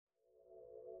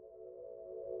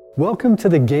Welcome to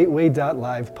the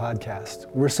Gateway.live podcast.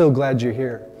 We're so glad you're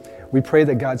here. We pray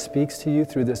that God speaks to you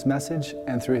through this message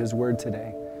and through His Word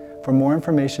today. For more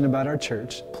information about our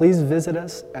church, please visit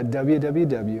us at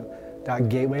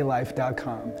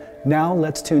www.gatewaylife.com. Now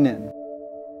let's tune in.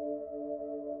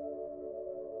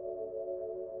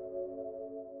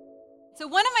 So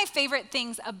one of my favorite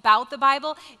things about the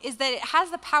Bible is that it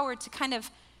has the power to kind of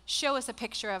show us a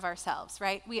picture of ourselves,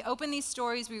 right? We open these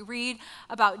stories, we read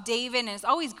about David, and it's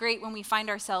always great when we find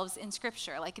ourselves in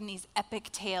Scripture, like in these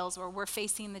epic tales where we're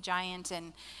facing the giant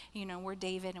and, we're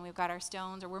David and we've got our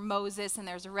stones, or we're Moses and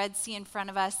there's a Red Sea in front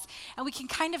of us, and we can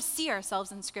kind of see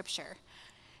ourselves in Scripture.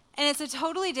 And it's a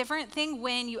totally different thing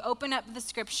when you open up the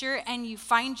Scripture and you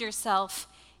find yourself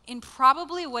in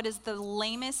probably what is the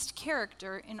lamest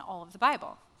character in all of the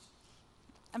Bible.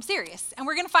 I'm serious. And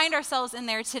we're going to find ourselves in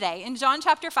there today. In John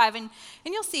chapter 5, and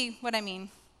you'll see what I mean.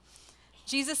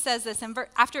 Jesus says this, in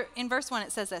verse 1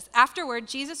 it says this, "Afterward,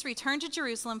 Jesus returned to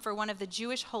Jerusalem for one of the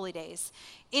Jewish holy days.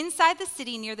 Inside the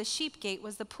city near the sheep gate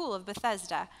was the pool of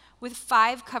Bethesda, with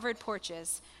 5 covered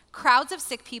porches. Crowds of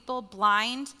sick people,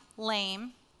 blind,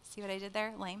 lame," see what I did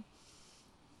there? Lame.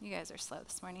 You guys are slow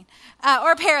this morning.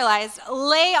 Or paralyzed,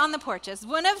 lay on the porches.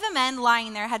 One of the men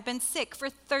lying there had been sick for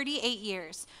 38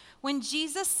 years. When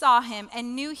Jesus saw him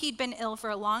and knew he'd been ill for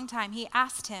a long time, he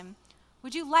asked him,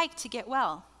 "Would you like to get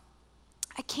well?"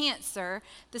 "I can't, sir,"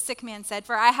 the sick man said,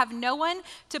 "for I have no one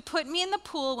to put me in the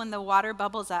pool when the water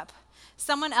bubbles up.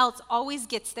 Someone else always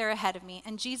gets there ahead of me."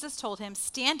 And Jesus told him,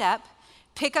 "Stand up,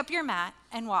 pick up your mat,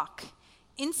 and walk."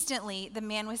 Instantly, the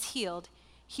man was healed.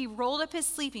 He rolled up his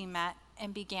sleeping mat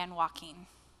and began walking.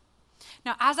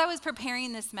 Now, as I was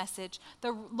preparing this message,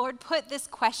 the Lord put this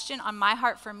question on my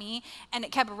heart for me, and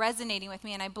it kept resonating with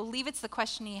me, and I believe it's the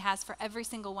question He has for every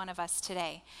single one of us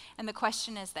today. And the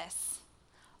question is this: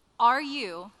 are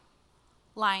you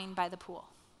lying by the pool?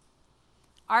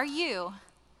 Are you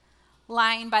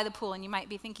lying by the pool? And you might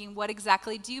be thinking, what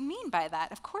exactly do you mean by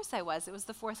that? Of course I was. It was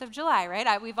the 4th of July,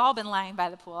 right? We've all been lying by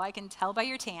the pool. I can tell by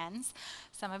your tans.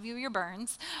 Some of you, your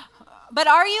burns. But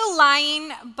are you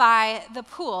lying by the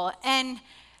pool? And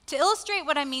to illustrate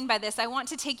what I mean by this, I want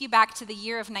to take you back to the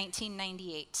year of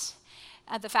 1998.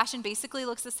 The fashion basically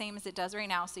looks the same as it does right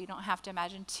now, so you don't have to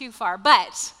imagine too far.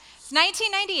 But it's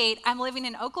 1998. I'm living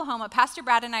in Oklahoma. Pastor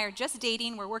Brad and I are just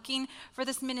dating. We're working for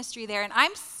this ministry there, and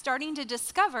I'm starting to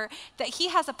discover that he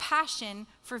has a passion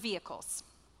for vehicles.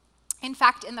 In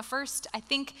fact, in the first,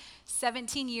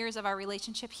 17 years of our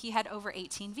relationship, he had over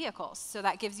 18 vehicles. So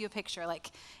that gives you a picture.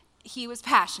 He was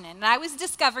passionate. And I was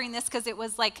discovering this because it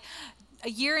was like a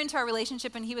year into our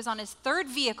relationship, and he was on his 3rd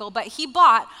vehicle, but he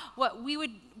bought what we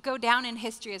would go down in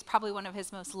history as probably one of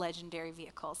his most legendary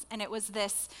vehicles. And it was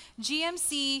this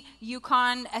GMC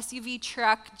Yukon SUV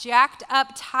truck, jacked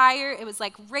up tire. It was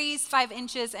raised 5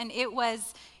 inches, and it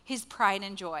was his pride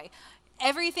and joy.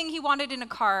 Everything he wanted in a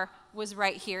car was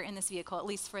right here in this vehicle, at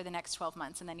least for the next 12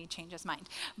 months, and then he'd change his mind.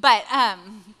 But I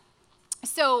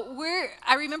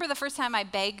remember the first time I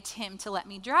begged him to let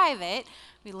me drive it.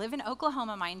 We live in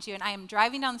Oklahoma, mind you, and I am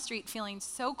driving down the street feeling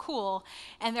so cool,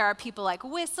 and there are people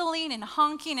whistling and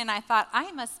honking, and I thought,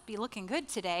 I must be looking good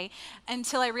today,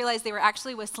 until I realized they were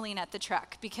actually whistling at the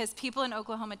truck, because people in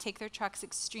Oklahoma take their trucks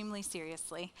extremely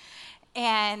seriously.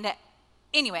 And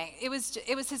anyway, it was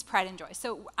his pride and joy.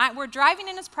 So we're driving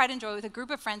in his pride and joy with a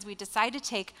group of friends. We decide to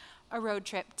take a road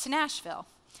trip to Nashville.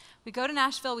 We go to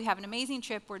Nashville, we have an amazing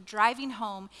trip, we're driving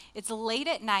home, it's late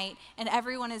at night, and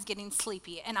everyone is getting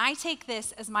sleepy. And I take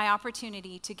this as my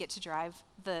opportunity to get to drive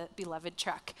the beloved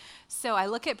truck. So I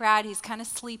look at Brad, he's kind of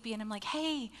sleepy, and I'm like,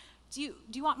 "Hey, do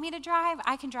you want me to drive?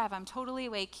 I can drive, I'm totally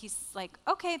awake." He's like,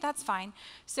 "Okay, that's fine."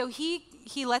 So he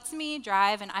lets me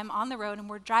drive, and I'm on the road, and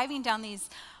we're driving down these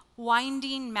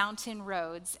winding mountain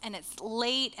roads, and it's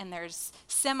late, and there's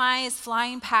semis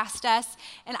flying past us,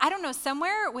 and I don't know,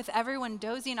 somewhere with everyone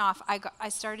dozing off, I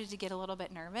started to get a little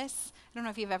bit nervous. I don't know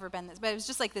if you've ever been this, but it was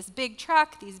just this big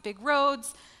truck, these big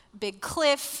roads, big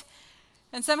cliff,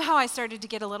 and somehow I started to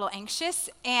get a little anxious.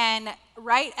 And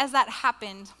right as that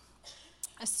happened,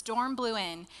 a storm blew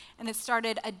in, and it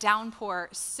started a downpour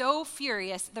so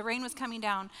furious. The rain was coming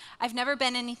down. I've never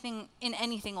been in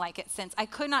anything like it since. I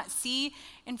could not see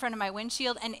in front of my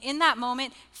windshield, and in that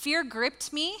moment, fear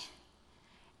gripped me,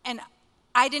 and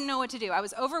I didn't know what to do. I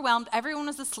was overwhelmed. Everyone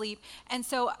was asleep, and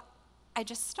so I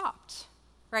just stopped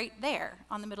right there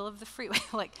on the middle of the freeway,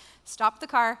 stopped the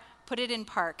car, put it in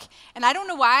park. And I don't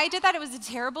know why I did that. It was a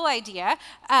terrible idea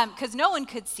because no one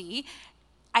could see.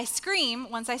 I scream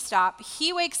once I stop.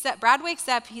 Brad wakes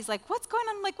up. He's like, what's going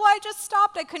on? I'm like, well, I just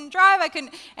stopped. I couldn't drive.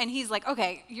 And he's like,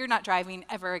 okay, you're not driving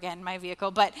ever again, my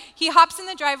vehicle. But he hops in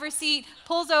the driver's seat,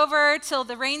 pulls over till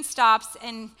the rain stops.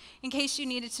 And in case you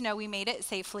needed to know, we made it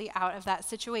safely out of that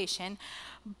situation.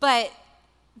 But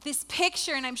this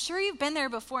picture, and I'm sure you've been there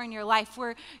before in your life,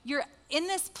 where you're in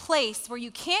this place where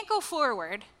you can't go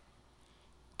forward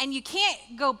and you can't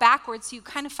go backwards, so you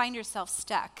kind of find yourself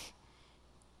stuck.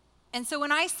 And so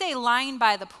when I say lying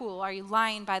by the pool, are you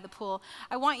lying by the pool?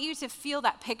 I want you to feel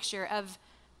that picture of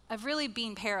really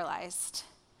being paralyzed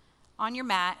on your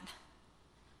mat,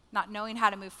 not knowing how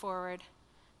to move forward,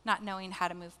 not knowing how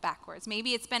to move backwards.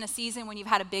 Maybe it's been a season when you've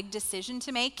had a big decision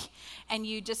to make and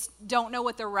you just don't know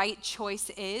what the right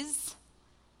choice is.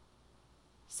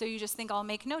 So you just think, I'll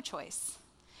make no choice.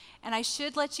 And I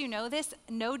should let you know this,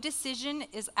 no decision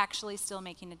is actually still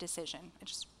making a decision.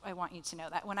 I want you to know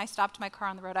that. When I stopped my car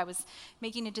on the road, I was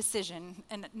making a decision,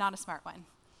 and not a smart one.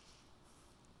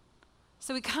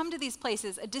 So we come to these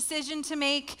places, a decision to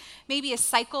make, maybe a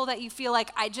cycle that you feel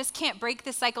like, I just can't break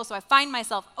this cycle, so I find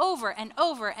myself over and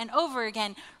over and over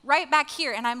again, right back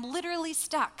here, and I'm literally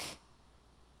stuck.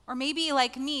 Or maybe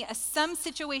like me, some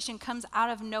situation comes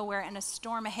out of nowhere and a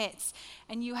storm hits,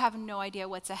 and you have no idea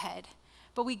what's ahead.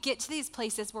 But we get to these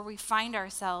places where we find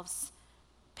ourselves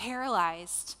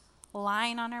paralyzed,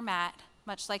 lying on our mat,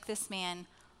 much like this man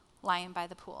lying by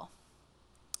the pool.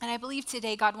 And I believe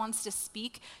today God wants to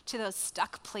speak to those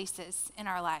stuck places in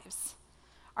our lives,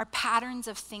 our patterns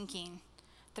of thinking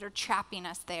that are trapping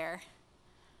us there,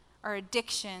 our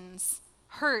addictions,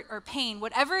 hurt or pain,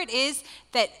 whatever it is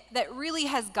that really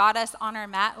has got us on our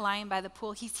mat lying by the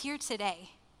pool. He's here today,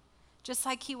 just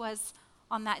like he was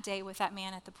on that day with that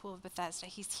man at the pool of Bethesda.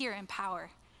 He's here in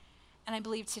power. And I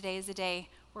believe today is a day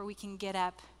where we can get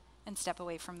up and step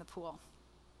away from the pool.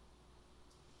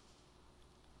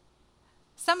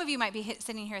 Some of you might be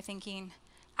sitting here thinking,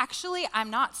 actually, I'm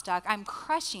not stuck. I'm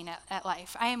crushing it at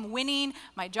life. I am winning.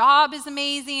 My job is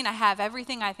amazing. I have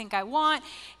everything I think I want.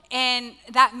 And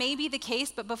that may be the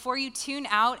case, but before you tune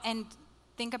out and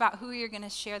think about who you're going to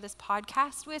share this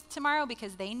podcast with tomorrow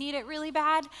because they need it really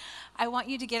bad, I want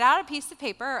you to get out a piece of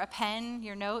paper, or a pen,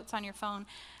 your notes on your phone.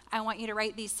 I want you to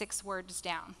write these 6 words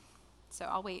down. So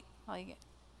I'll wait while you get.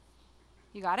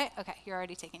 You got it? Okay, you're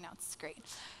already taking notes. Great.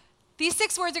 These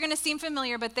 6 words are going to seem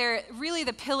familiar, but they're really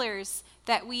the pillars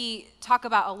that we talk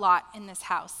about a lot in this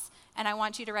house. And I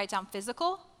want you to write down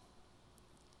physical,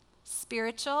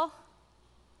 spiritual,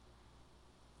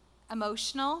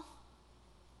 emotional,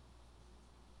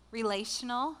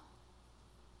 relational,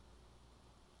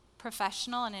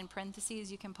 professional, and in parentheses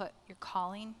you can put your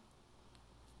calling,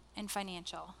 and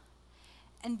financial.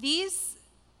 And these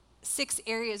 6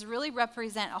 areas really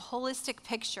represent a holistic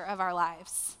picture of our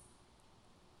lives.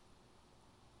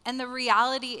 And the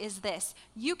reality is this: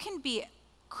 you can be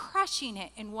crushing it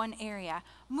in one area,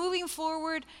 moving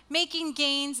forward, making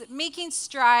gains, making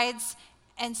strides,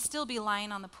 and still be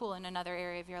lying on the pool in another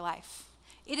area of your life.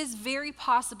 It is very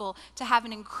possible to have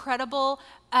an incredible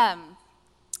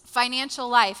financial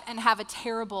life and have a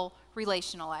terrible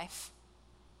relational life.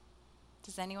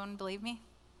 Does anyone believe me?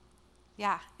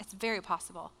 Yeah, it's very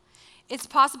possible. It's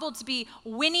possible to be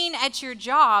winning at your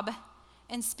job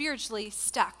and spiritually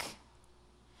stuck.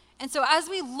 And so as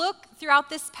we look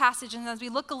throughout this passage and as we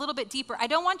look a little bit deeper, I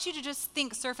don't want you to just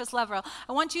think surface level.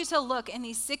 I want you to look in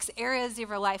these 6 areas of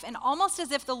your life, and almost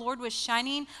as if the Lord was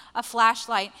shining a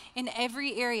flashlight in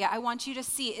every area, I want you to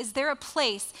see, is there a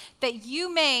place that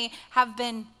you may have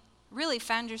been really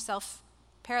found yourself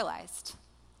paralyzed,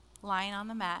 lying on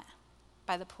the mat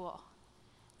by the pool?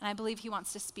 And I believe he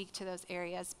wants to speak to those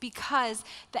areas because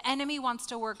the enemy wants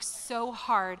to work so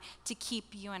hard to keep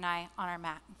you and I on our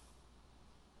mat.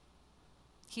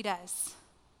 He does.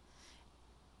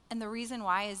 And the reason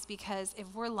why is because if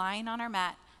we're lying on our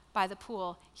mat by the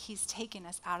pool, he's taken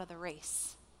us out of the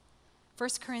race. 1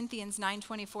 Corinthians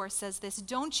 9:24 says this: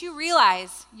 don't you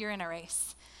realize you're in a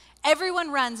race? Everyone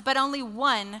runs, but only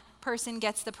one person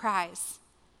gets the prize.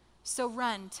 So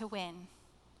run to win.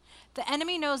 The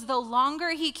enemy knows the longer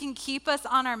he can keep us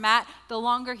on our mat, the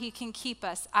longer he can keep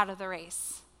us out of the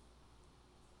race.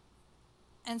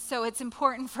 And so it's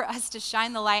important for us to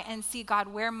shine the light and see, God,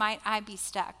 where might I be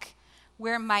stuck?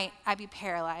 Where might I be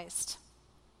paralyzed?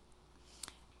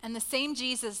 And the same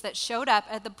Jesus that showed up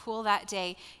at the pool that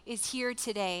day is here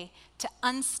today to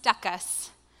unstuck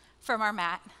us from our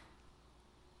mat,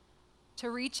 to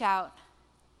reach out,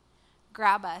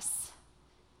 grab us,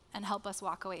 and help us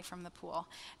walk away from the pool.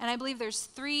 And I believe there's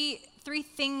three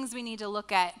things we need to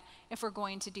look at if we're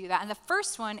going to do that. And the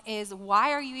first one is,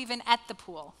 why are you even at the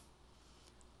pool?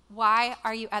 Why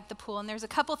are you at the pool? And there's a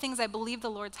couple things I believe the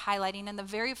Lord's highlighting, and the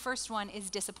very first one is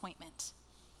disappointment.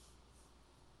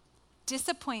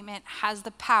 Disappointment has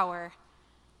the power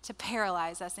to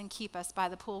paralyze us and keep us by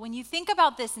the pool. When you think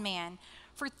about this man,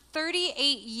 for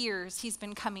 38 years he's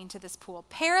been coming to this pool,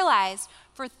 paralyzed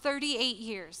for 38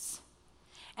 years.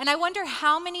 And I wonder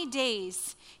how many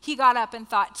days he got up and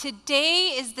thought,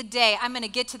 today is the day I'm going to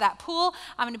get to that pool.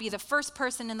 I'm going to be the first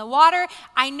person in the water.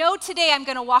 I know today I'm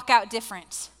going to walk out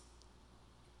different.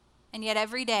 And yet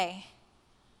every day,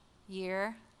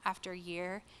 year after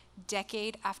year,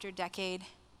 decade after decade,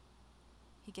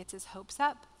 he gets his hopes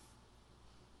up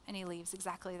and he leaves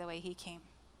exactly the way he came.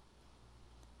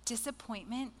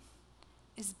 Disappointment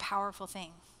is a powerful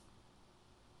thing.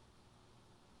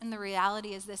 And the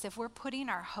reality is this: if we're putting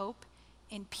our hope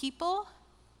in people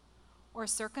or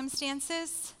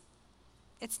circumstances,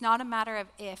 it's not a matter of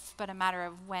if, but a matter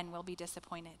of when we'll be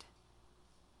disappointed.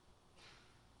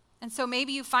 And so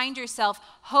maybe you find yourself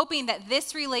hoping that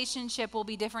this relationship will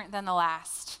be different than the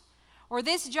last, or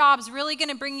this job's really going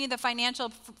to bring you the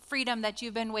financial freedom that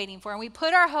you've been waiting for. And we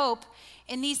put our hope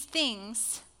in these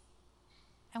things,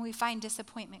 and we find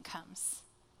disappointment comes.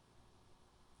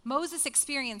 Moses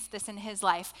experienced this in his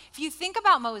life. If you think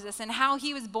about Moses and how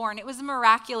he was born, it was a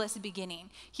miraculous beginning.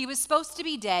 He was supposed to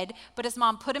be dead, but his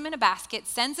mom put him in a basket,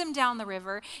 sends him down the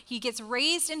river. He gets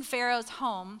raised in Pharaoh's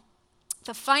home,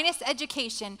 the finest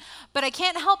education. But I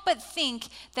can't help but think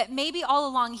that maybe all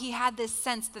along he had this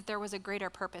sense that there was a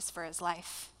greater purpose for his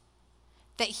life,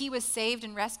 that he was saved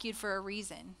and rescued for a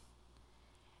reason.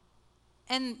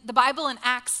 And the Bible in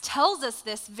Acts tells us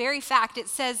this very fact. It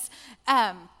says,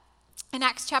 in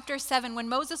Acts chapter 7, when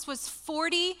Moses was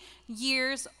 40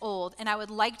 years old, and I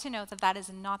would like to note that that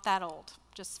is not that old,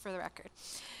 just for the record.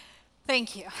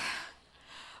 Thank you.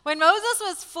 When Moses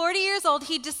was 40 years old,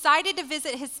 he decided to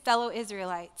visit his fellow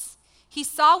Israelites. He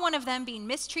saw one of them being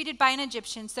mistreated by an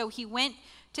Egyptian, so he went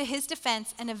to his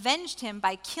defense and avenged him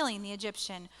by killing the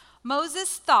Egyptian.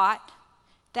 Moses thought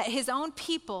that his own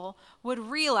people would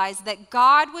realize that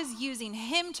God was using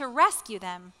him to rescue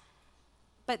them,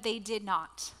 but they did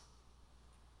not.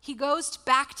 He goes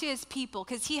back to his people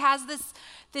because he has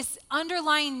this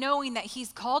underlying knowing that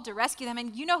he's called to rescue them.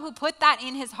 And you know who put that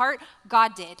in his heart?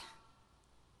 God did.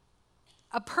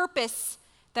 A purpose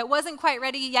that wasn't quite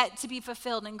ready yet to be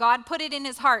fulfilled, and God put it in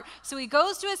his heart. So he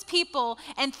goes to his people,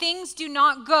 and things do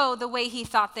not go the way he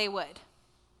thought they would.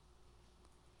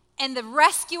 And the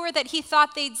rescuer that he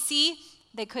thought they'd see,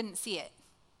 they couldn't see it.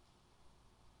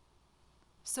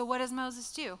 So what does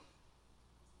Moses do?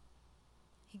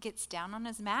 He gets down on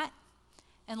his mat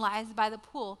and lies by the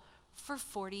pool for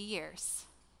 40 years.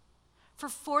 For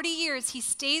 40 years, he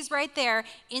stays right there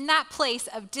in that place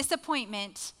of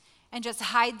disappointment and just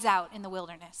hides out in the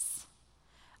wilderness.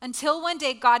 Until one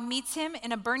day, God meets him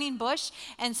in a burning bush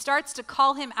and starts to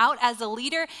call him out as a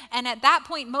leader. And at that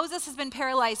point, Moses has been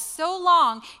paralyzed so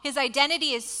long, his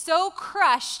identity is so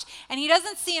crushed, and he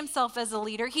doesn't see himself as a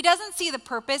leader. He doesn't see the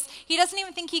purpose. He doesn't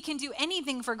even think he can do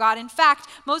anything for God. In fact,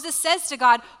 Moses says to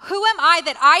God, "Who am I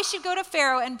that I should go to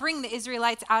Pharaoh and bring the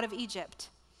Israelites out of Egypt?"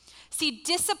 See,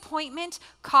 disappointment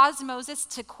caused Moses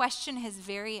to question his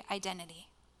very identity.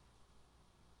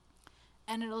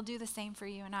 And it'll do the same for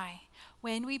you and I.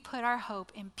 When we put our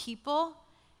hope in people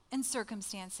and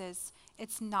circumstances,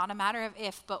 it's not a matter of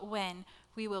if, but when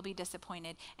we will be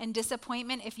disappointed. And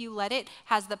disappointment, if you let it,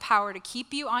 has the power to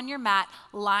keep you on your mat,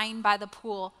 lying by the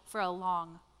pool for a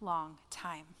long, long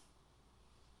time.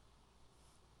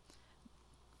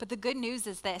 But the good news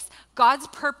is this: God's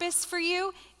purpose for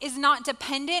you is not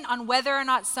dependent on whether or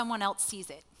not someone else sees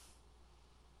it.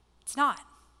 It's not.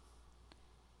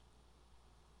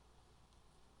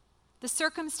 The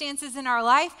circumstances in our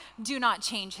life do not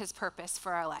change his purpose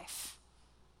for our life.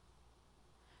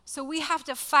 So we have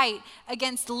to fight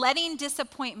against letting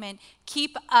disappointment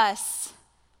keep us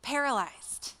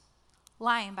paralyzed,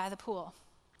 lying by the pool.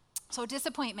 So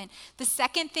disappointment. The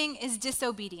second thing is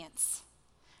disobedience.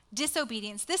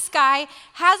 Disobedience. This guy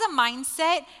has a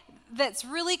mindset that's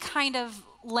really kind of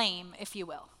lame, if you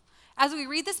will. As we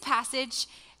read this passage,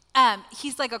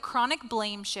 he's like a chronic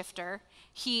blame shifter.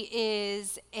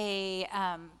 He's a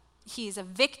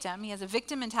victim. He has a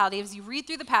victim mentality. As you read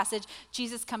through the passage,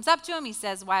 Jesus comes up to him. He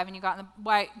says, why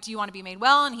do you want to be made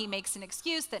well? And he makes an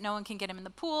excuse that no one can get him in the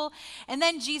pool. And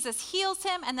then Jesus heals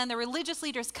him. And then the religious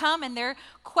leaders come and they're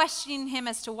questioning him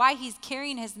as to why he's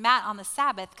carrying his mat on the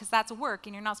Sabbath, because that's work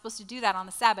and you're not supposed to do that on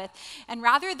the Sabbath. And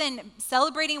rather than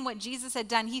celebrating what Jesus had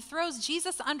done, he throws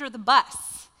Jesus under the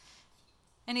bus.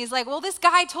 And he's like, well, this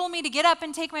guy told me to get up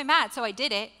and take my mat, so I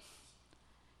did it.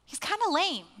 He's kind of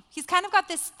lame. He's kind of got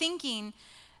this thinking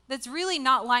that's really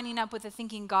not lining up with the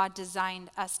thinking God designed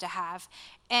us to have.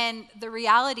 And the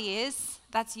reality is,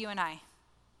 that's you and I,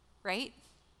 right?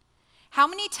 How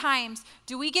many times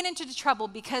do we get into trouble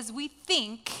because we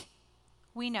think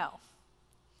we know?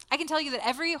 I can tell you that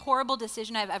every horrible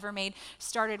decision I've ever made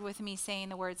started with me saying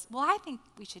the words, well, I think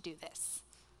we should do this.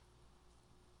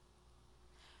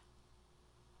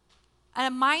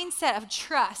 And a mindset of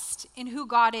trust in who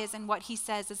God is and what he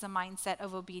says is a mindset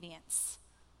of obedience.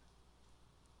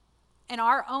 And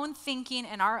our own thinking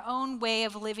and our own way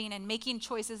of living and making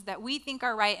choices that we think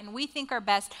are right and we think are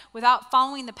best without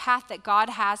following the path that God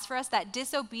has for us, that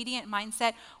disobedient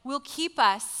mindset will keep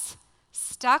us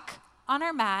stuck on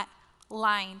our mat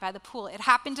lying by the pool. It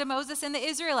happened to Moses and the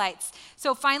Israelites.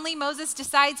 So finally Moses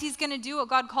decides he's going to do what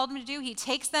God called him to do. He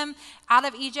takes them out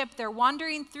of Egypt. They're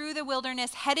wandering through the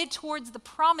wilderness, headed towards the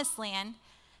promised land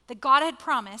that God had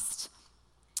promised.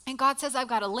 And God says, I've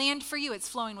got a land for you. It's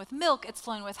flowing with milk. It's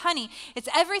flowing with honey. It's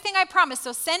everything I promised.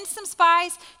 So send some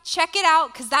spies, check it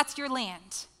out, because that's your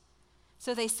land.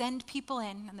 So they send people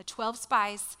in, and the 12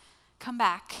 spies come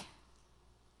back.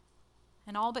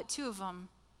 And all but 2 of them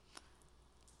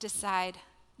decide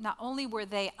not only were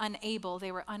they unable,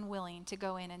 they were unwilling to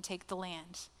go in and take the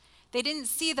land. They didn't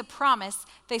see the promise.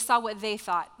 They saw what they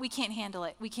thought. We can't handle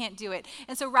it. We can't do it.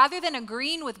 And so rather than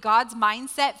agreeing with God's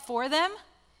mindset for them,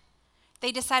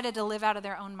 they decided to live out of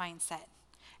their own mindset.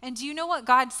 And do you know what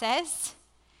God says?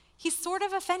 He's sort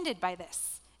of offended by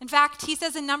this. In fact, he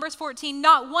says in Numbers 14,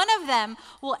 not one of them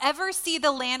will ever see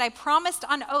the land I promised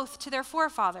on oath to their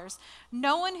forefathers.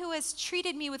 No one who has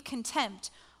treated me with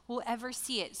contempt will ever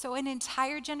see it. So an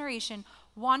entire generation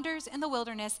wanders in the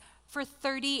wilderness for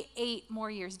 38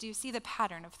 more years. Do you see the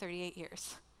pattern of 38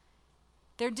 years?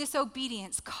 Their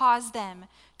disobedience caused them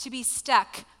to be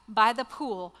stuck by the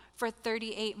pool for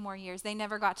 38 more years. They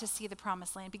never got to see the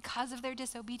promised land because of their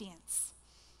disobedience.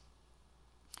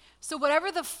 So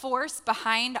whatever the force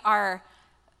behind our,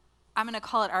 I'm going to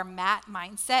call it our mat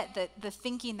mindset, the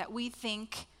thinking that we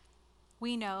think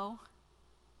we know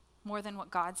more than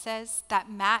what God says, that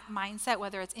mat mindset,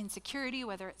 whether it's insecurity,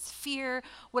 whether it's fear,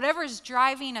 whatever is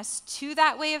driving us to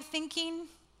that way of thinking,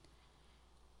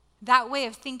 that way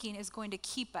of thinking is going to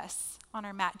keep us on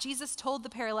our mat. Jesus told the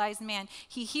paralyzed man,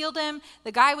 he healed him.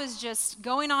 The guy was just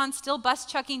going on, still bus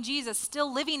chucking Jesus,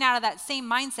 still living out of that same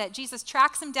mindset. Jesus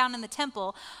tracks him down in the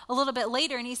temple a little bit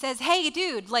later and he says, hey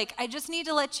dude, I just need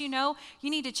to let you know, you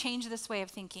need to change this way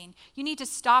of thinking. You need to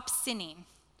stop sinning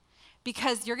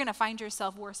because you're going to find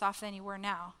yourself worse off than you were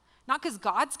now. Not because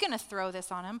God's going to throw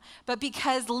this on him, but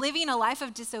because living a life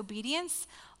of disobedience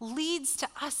leads to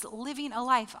us living a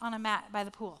life on a mat by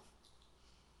the pool.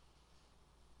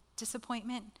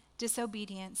 Disappointment,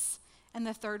 disobedience, and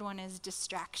the third one is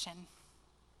distraction.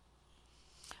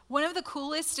 One of the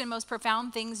coolest and most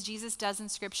profound things Jesus does in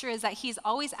Scripture is that he's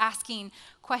always asking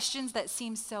questions that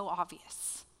seem so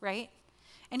obvious, right?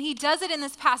 And he does it in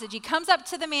this passage. He comes up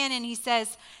to the man and he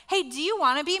says, hey, do you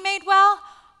want to be made well?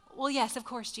 Well, yes, of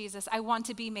course, Jesus, I want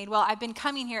to be made well. I've been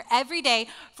coming here every day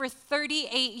for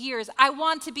 38 years. I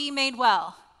want to be made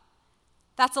well.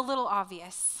 That's a little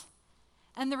obvious.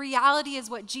 And the reality is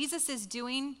what Jesus is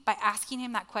doing by asking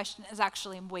him that question is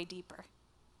actually way deeper.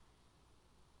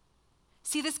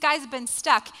 See, this guy's been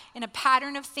stuck in a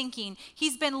pattern of thinking.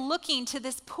 He's been looking to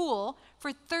this pool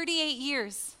for 38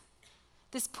 years.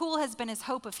 This pool has been his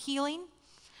hope of healing.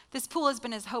 This pool has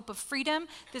been his hope of freedom.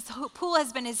 This pool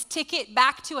has been his ticket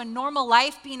back to a normal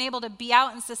life, being able to be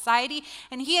out in society.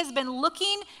 And he has been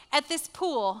looking at this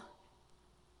pool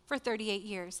for 38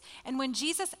 years. And when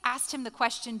Jesus asked him the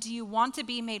question, do you want to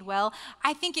be made well?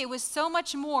 I think it was so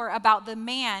much more about the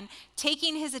man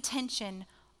taking his attention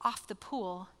off the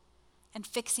pool and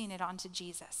fixing it onto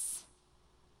Jesus.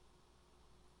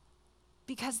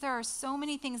 Because there are so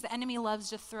many things the enemy loves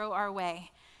to throw our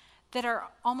way that are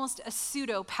almost a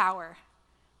pseudo power.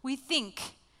 We think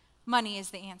money is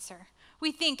the answer.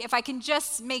 We think if I can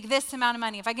just make this amount of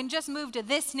money, if I can just move to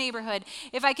this neighborhood,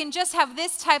 if I can just have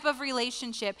this type of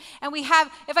relationship, and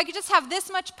if I could just have this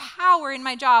much power in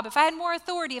my job, if I had more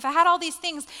authority, if I had all these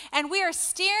things, and we are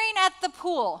staring at the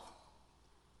pool,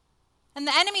 and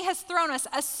the enemy has thrown us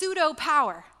a pseudo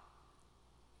power.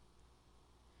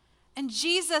 And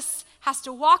Jesus has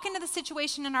to walk into the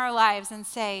situation in our lives and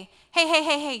say,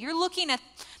 hey, you're looking at,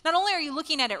 not only are you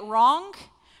looking at it wrong,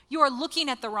 you are looking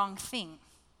at the wrong thing.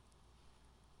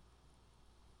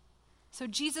 So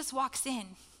Jesus walks in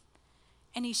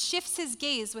and he shifts his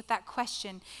gaze with that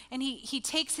question, and he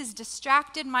takes his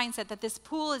distracted mindset that this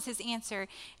pool is his answer,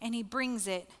 and he brings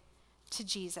it to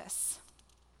Jesus.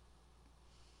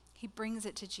 He brings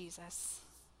it to Jesus.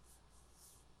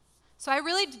 So I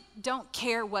really don't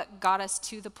care what got us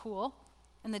to the pool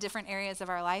in the different areas of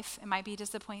our life. It might be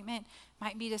disappointment,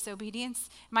 might be disobedience,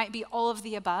 might be all of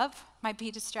the above, might be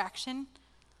distraction.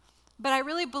 But I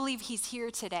really believe he's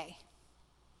here today.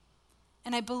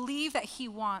 And I believe that he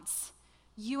wants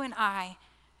you and I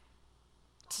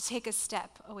to take a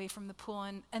step away from the pool.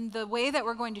 And the way that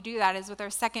we're going to do that is with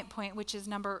our second point, which is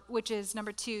number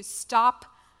 2, stop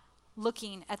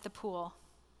looking at the pool.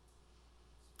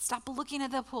 Stop looking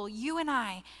at the pool. You and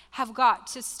I have got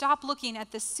to stop looking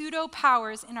at the pseudo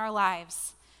powers in our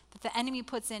lives that the enemy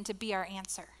puts in to be our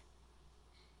answer.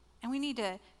 And we need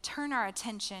to turn our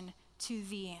attention to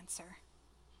the answer.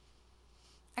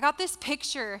 I got this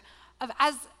picture of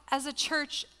as a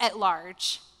church at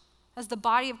large, as the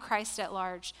body of Christ at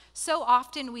large. So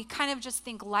often we kind of just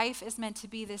think life is meant to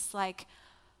be this like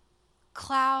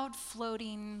cloud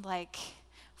floating, like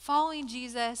following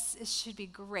Jesus should be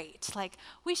great. Like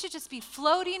we should just be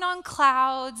floating on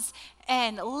clouds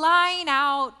and lying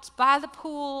out by the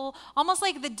pool, almost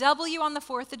like the W on the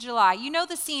 4th of July. You know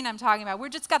the scene I'm talking about. We're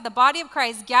just got the body of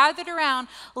Christ gathered around,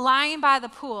 lying by the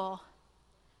pool.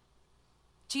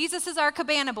 Jesus is our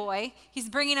cabana boy. He's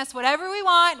bringing us whatever we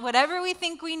want, whatever we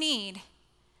think we need.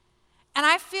 And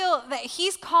I feel that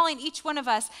he's calling each one of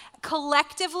us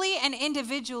collectively and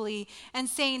individually and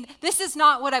saying, this is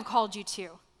not what I've called you to.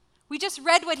 We just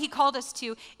read what he called us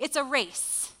to. It's a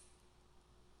race.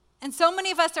 And so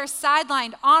many of us are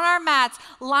sidelined on our mats,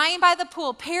 lying by the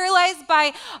pool, paralyzed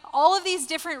by all of these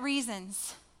different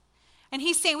reasons. And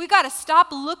he's saying, we've got to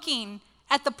stop looking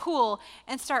at the pool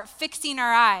and start fixing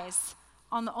our eyes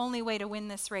on the only way to win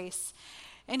this race.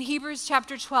 In Hebrews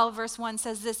chapter 12, verse 1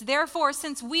 says this, therefore,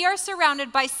 since we are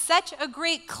surrounded by such a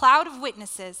great cloud of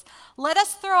witnesses, let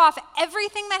us throw off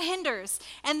everything that hinders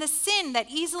and the sin that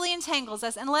easily entangles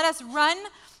us, and let us run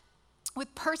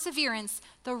with perseverance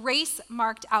the race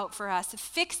marked out for us,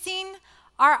 fixing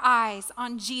our eyes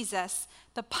on Jesus,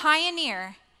 the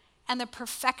pioneer and the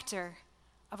perfecter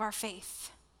of our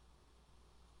faith.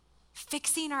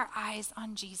 Fixing our eyes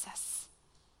on Jesus.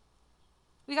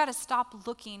 We got to stop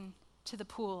looking to the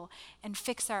pool and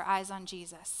fix our eyes on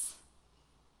Jesus.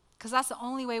 Because that's the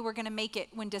only way we're going to make it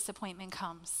when disappointment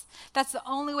comes. That's the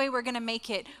only way we're going to make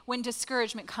it when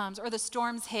discouragement comes or the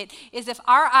storms hit, is if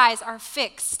our eyes are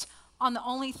fixed on the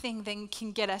only thing that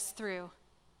can get us through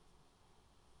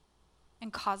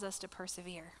and cause us to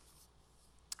persevere.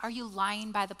 Are you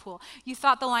lying by the pool? You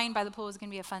thought the lying by the pool was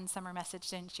going to be a fun summer message,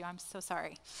 didn't you? I'm so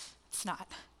sorry. It's not.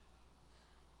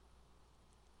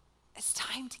 It's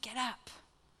time to get up.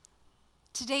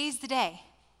 Today's the day.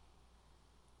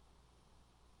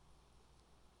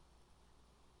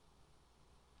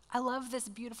 I love this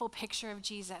beautiful picture of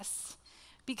Jesus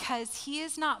because he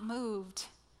is not moved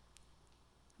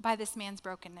by this man's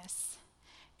brokenness.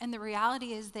 And the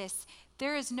reality is this,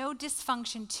 there is no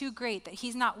dysfunction too great that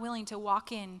he's not willing to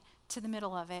walk in to the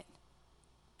middle of it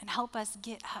and help us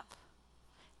get up.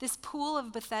 This pool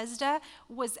of Bethesda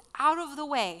was out of the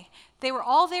way. They were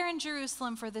all there in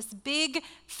Jerusalem for this big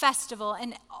festival,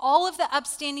 and all of the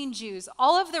upstanding Jews,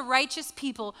 all of the righteous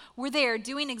people were there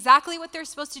doing exactly what they're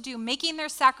supposed to do, making their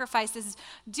sacrifices,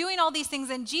 doing all these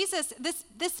things. And Jesus,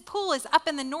 this pool is up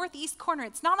in the northeast corner.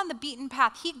 It's not on the beaten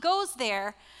path. He goes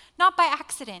there not by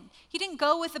accident. He didn't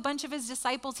go with a bunch of his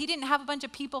disciples. He didn't have a bunch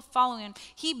of people following him.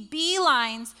 He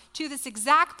beelines to this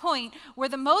exact point where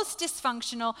the most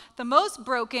dysfunctional, the most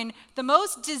broken, the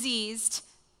most diseased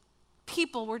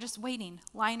people were just waiting,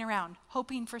 lying around,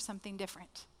 hoping for something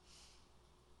different.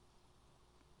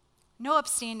 No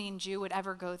upstanding Jew would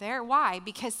ever go there. Why?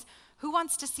 Because who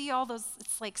wants to see all those,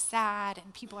 it's like sad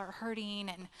and people are hurting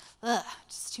and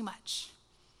just too much.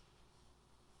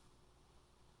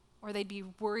 Or they'd be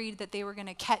worried that they were going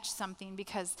to catch something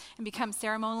and become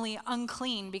ceremonially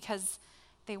unclean because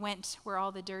they went where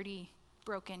all the dirty,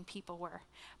 broken people were.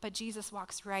 But Jesus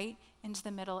walks right into the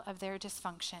middle of their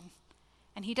dysfunction.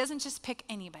 And he doesn't just pick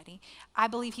anybody. I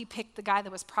believe he picked the guy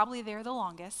that was probably there the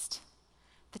longest,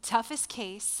 the toughest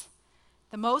case,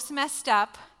 the most messed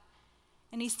up,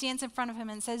 and he stands in front of him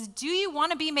and says, do you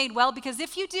want to be made well? Because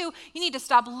if you do, you need to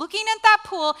stop looking at that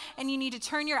pool and you need to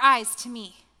turn your eyes to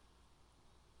me.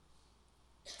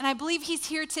 And I believe he's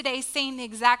here today saying the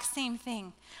exact same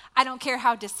thing. I don't care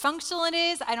how dysfunctional it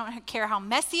is. I don't care how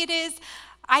messy it is.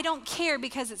 I don't care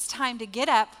because it's time to get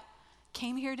up.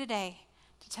 Came here today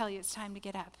to tell you it's time to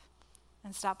get up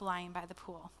and stop lying by the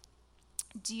pool.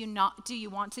 Do you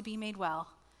want to be made well?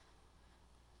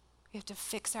 We have to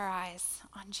fix our eyes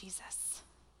on Jesus.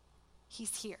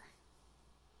 He's here.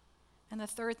 And the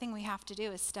third thing we have to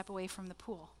do is step away from the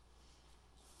pool.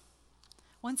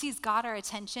 Once he's got our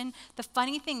attention, the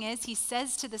funny thing is he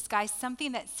says to this guy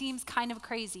something that seems kind of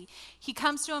crazy. He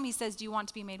comes to him, he says, do you want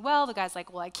to be made well? The guy's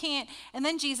like, well, I can't. And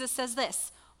then Jesus says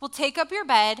this, well, take up your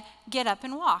bed, get up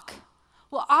and walk.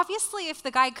 Well, obviously, if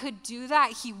the guy could do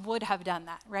that, he would have done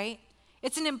that, right?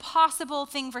 It's an impossible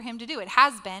thing for him to do. It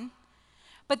has been.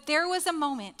 But there was a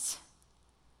moment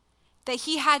that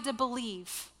he had to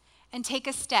believe and take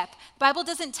a step. The Bible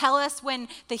doesn't tell us when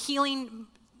the healing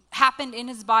happened in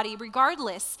his body.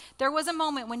 Regardless, there was a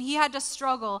moment when he had to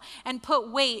struggle and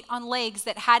put weight on legs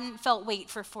that hadn't felt weight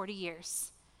for 40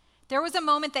 years. There was a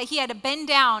moment that he had to bend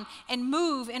down and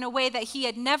move in a way that he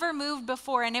had never moved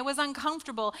before, and it was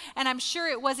uncomfortable, and I'm sure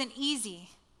it wasn't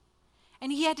easy.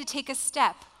 And he had to take a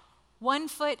step, one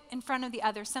foot in front of the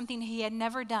other, something he had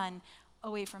never done,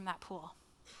 away from that pool.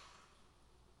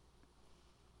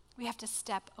 We have to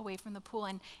step away from the pool.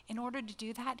 And in order to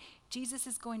do that, Jesus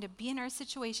is going to be in our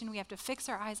situation. We have to fix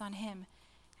our eyes on him.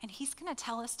 And he's going to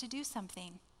tell us to do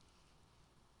something.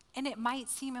 And it might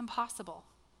seem impossible.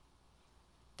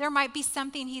 There might be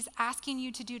something he's asking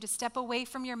you to do to step away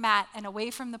from your mat and away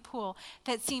from the pool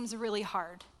that seems really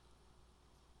hard.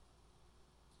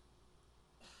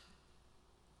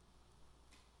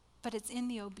 But it's in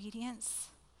the obedience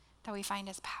that we find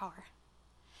his power.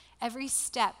 Every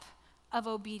step of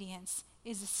obedience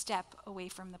is a step away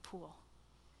from the pool.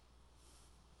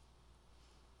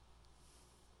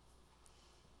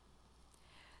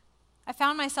 I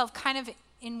found myself kind of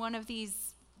in one of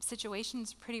these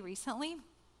situations pretty recently,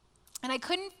 and I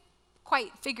couldn't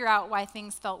quite figure out why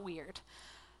things felt weird.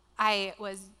 I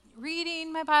was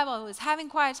reading my Bible, I was having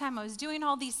quiet time, I was doing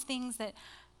all these things that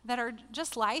are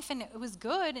just life, and it was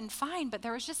good and fine, but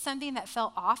there was just something that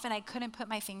felt off, and I couldn't put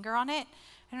my finger on it.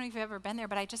 I don't know if you've ever been there,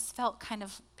 but I just felt kind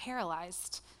of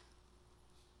paralyzed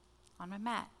on my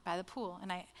mat by the pool. And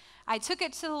I took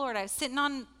it to the Lord. I was sitting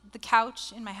on the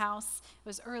couch in my house. It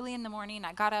was early in the morning.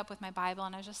 I got up with my Bible,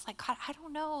 and I was just like, God, I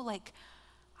don't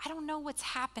know what's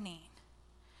happening.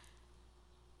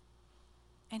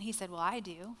 And he said, well, I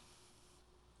do.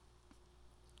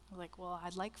 I was like, well,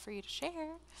 I'd like for you to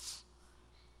share.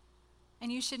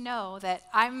 And you should know that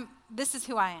this is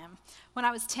who I am. When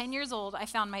I was 10 years old, I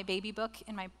found my baby book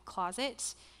in my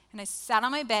closet, and I sat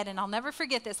on my bed, and I'll never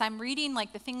forget this. I'm reading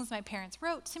like the things my parents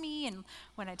wrote to me and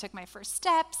when I took my first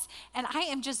steps, and I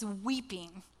am just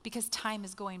weeping because time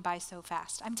is going by so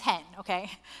fast. I'm 10,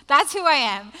 okay? That's who I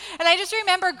am. And I just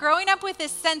remember growing up with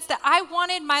this sense that I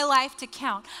wanted my life to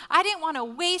count. I didn't want to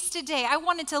waste a day. I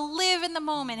wanted to live in the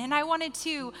moment, and I wanted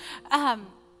to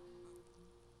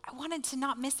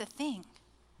not miss a thing,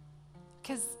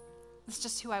 because it's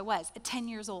just who I was at 10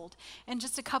 years old. And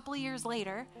just a couple of years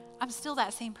later, I'm still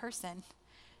that same person.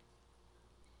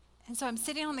 And so I'm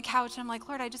sitting on the couch, and I'm like,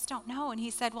 Lord, I just don't know. And he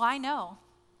said, well, I know.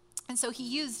 And so he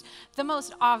used the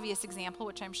most obvious example,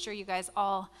 which I'm sure you guys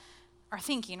all are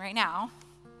thinking right now,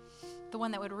 the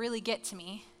one that would really get to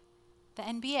me, the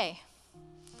NBA.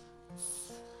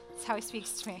 That's how he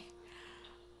speaks to me.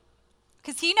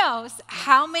 Because he knows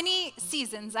how many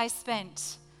seasons I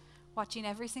spent watching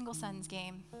every single Suns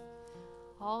game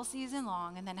all season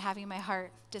long and then having my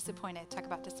heart disappointed. Talk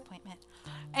about disappointment.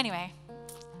 Anyway,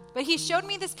 but he showed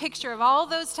me this picture of all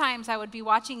those times I would be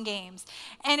watching games.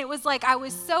 And it was like I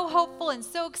was so hopeful and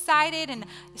so excited and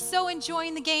so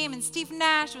enjoying the game. And Steve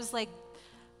Nash was like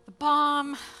the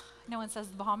bomb. No one says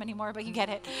the bomb anymore, but you get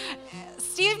it.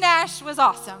 Steve Nash was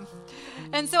awesome.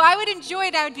 And so I would enjoy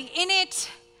it. I would be in it.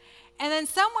 And then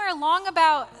somewhere along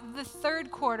about the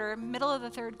third quarter, middle of the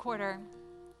third quarter,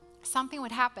 something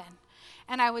would happen.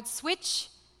 And I would switch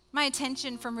my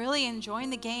attention from really enjoying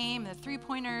the game, the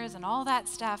three-pointers and all that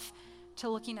stuff, to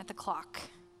looking at the clock.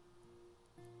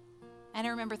 And I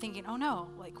remember thinking, oh no,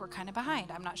 like we're kind of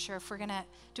behind. I'm not sure if we're gonna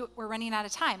do it. We're running out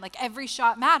of time. Like every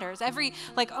shot matters.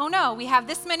 Oh no, we have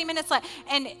this many minutes left.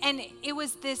 And it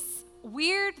was this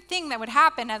weird thing that would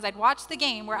happen as I'd watch the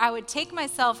game where I would take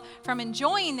myself from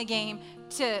enjoying the game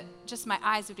to just my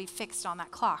eyes would be fixed on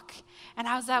that clock. And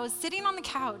as I was sitting on the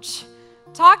couch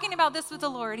talking about this with the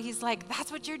Lord, he's like,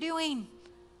 that's what you're doing.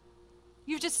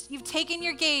 You've taken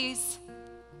your gaze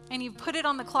and you've put it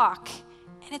on the clock,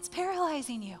 and it's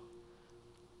paralyzing you.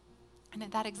 And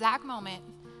at that exact moment,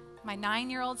 my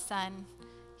 9-year-old son,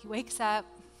 he wakes up,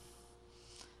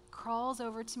 crawls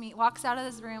over to me, walks out of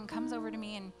this room, comes over to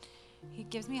me, and he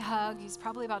gives me a hug. He's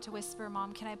probably about to whisper,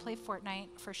 Mom, can I play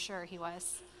Fortnite? For sure he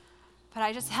was. But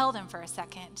I just held him for a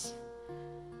second.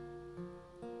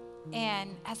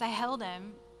 And as I held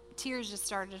him, tears just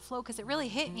started to flow because it really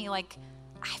hit me like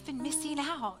I've been missing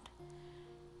out.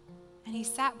 And he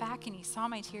sat back and he saw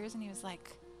my tears and he was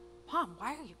like, Mom,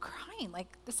 why are you crying? Like,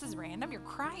 this is random. You're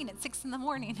crying at 6 a.m. And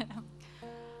I'm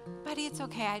like, buddy, it's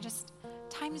okay.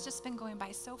 Time has just been going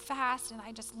by so fast, and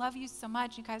I just love you so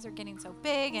much. You guys are getting so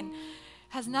big, and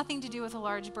has nothing to do with a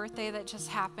large birthday that just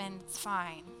happened. It's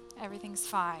fine. Everything's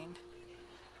fine.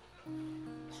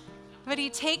 But he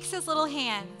takes his little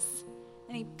hands,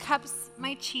 and he cups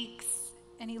my cheeks,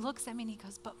 and he looks at me, and he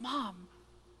goes, but Mom,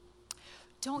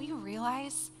 don't you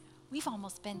realize we've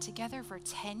almost been together for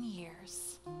 10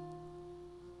 years?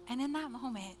 And in that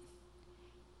moment,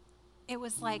 it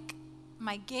was like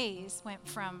my gaze went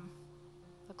from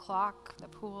the clock, the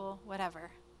pool,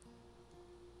 whatever,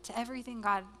 to everything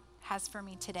God has for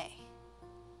me today.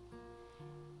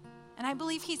 And I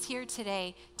believe he's here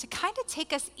today to kind of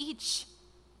take us each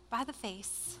by the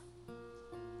face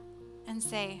and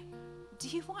say, do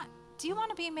you want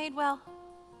to be made well?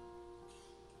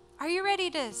 Are you ready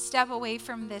to step away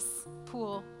from this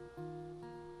pool?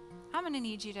 I'm going to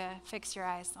need you to fix your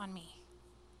eyes on me.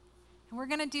 And we're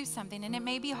going to do something, and it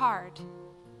may be hard.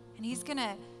 And he's going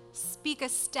to speak a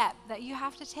step that you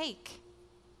have to take.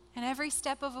 And every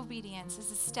step of obedience is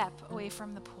a step away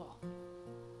from the pool.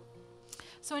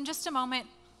 So in just a moment,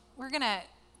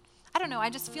 I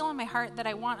just feel in my heart that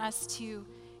I want us to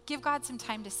give God some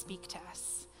time to speak to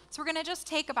us. So we're going to just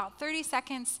take about 30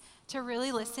 seconds to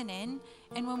really listen in.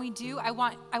 And when we do, I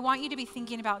want you to be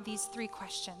thinking about these 3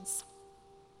 questions.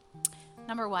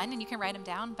 Number 1, and you can write them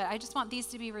down, but I just want these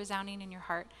to be resounding in your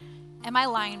heart. Am I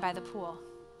lying by the pool?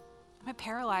 Am I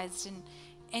paralyzed in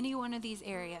any one of these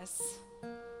areas?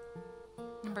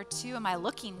 Number 2, am I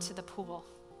looking to the pool?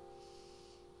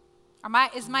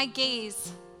 Is my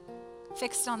gaze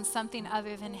fixed on something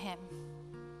other than him?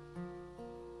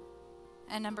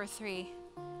 And number 3,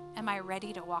 am I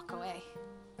ready to walk away?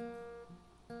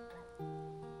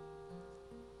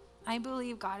 I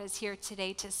believe God is here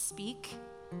today to speak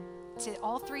to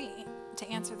all 3, to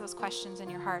answer those questions in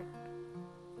your heart.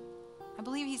 I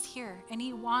believe he's here, and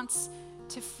he wants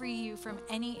to free you from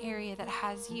any area that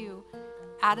has you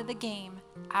out of the game,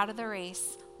 out of the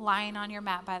race, lying on your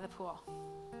mat by the pool.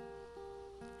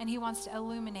 And he wants to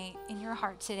illuminate in your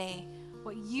heart today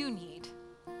what you need.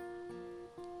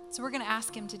 So we're going to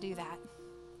ask him to do that.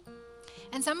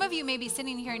 And some of you may be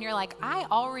sitting here and you're like, I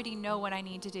already know what I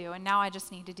need to do, and now I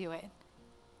just need to do it.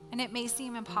 And it may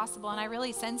seem impossible, and I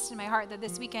really sensed in my heart that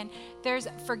this weekend there's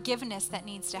forgiveness that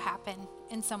needs to happen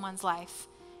in someone's life.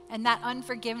 And that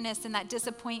unforgiveness and that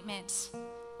disappointment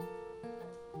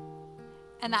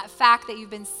and that fact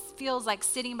that feels like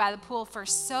sitting by the pool for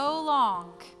so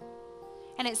long,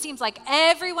 and it seems like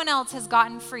everyone else has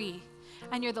gotten free,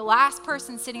 and you're the last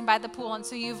person sitting by the pool, and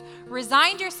so you've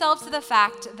resigned yourself to the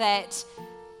fact that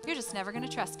you're just never going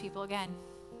to trust people again.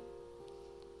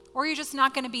 Or you're just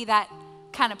not going to be that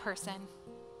kind of person,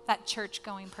 that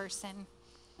church-going person,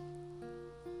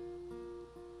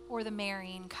 or the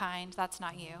marrying kind. That's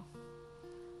not you.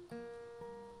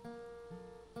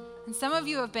 And some of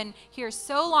you have been here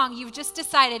so long, you've just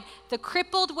decided the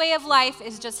crippled way of life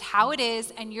is just how it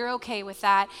is, and you're okay with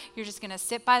that. You're just going to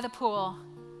sit by the pool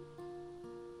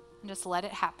and just let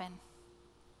it happen.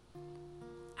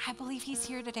 I believe he's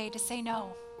here today to say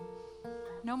no.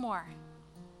 No more.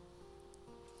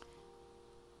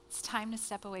 It's time to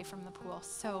step away from the pool.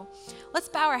 So let's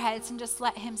bow our heads and just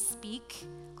let him speak.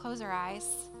 Close our eyes.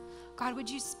 God, would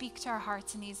you speak to our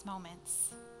hearts in these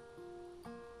moments?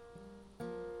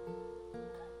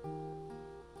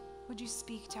 Would you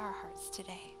speak to our hearts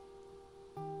today?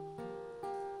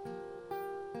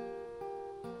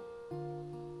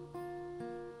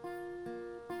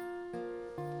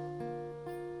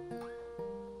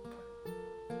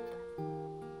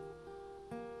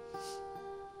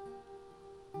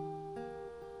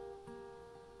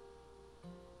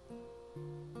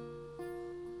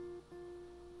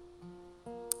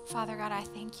 Father God, I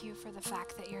thank you for the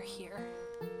fact that you're here.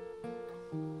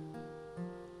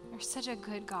 You're such a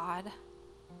good God.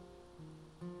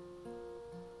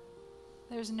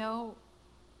 There's no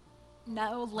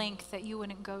length that you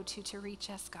wouldn't go to reach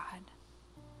us, God.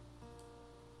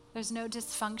 There's no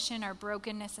dysfunction or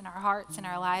brokenness in our hearts and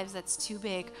our lives that's too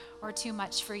big or too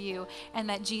much for you, and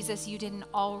that, Jesus, you didn't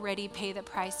already pay the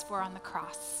price for on the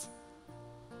cross.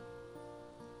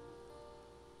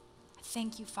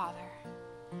 Thank you, Father,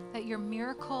 that your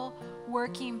miracle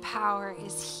working power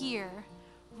is here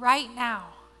right now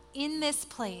in this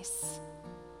place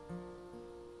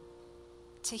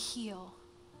to heal,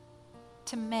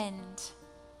 to mend,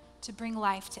 to bring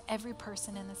life to every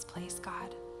person in this place,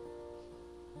 God.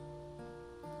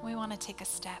 We want to take a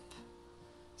step.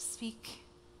 Speak.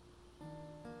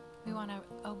 We want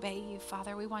to obey you,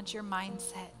 Father. We want your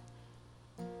mindset.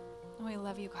 And we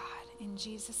love you, God. In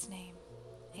Jesus' name,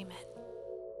 amen.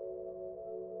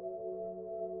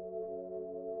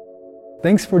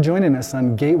 Thanks for joining us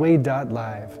on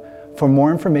Gateway.live. For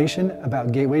more information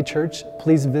about Gateway Church,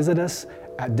 please visit us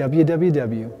at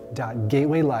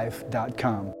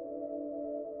www.gatewaylife.com.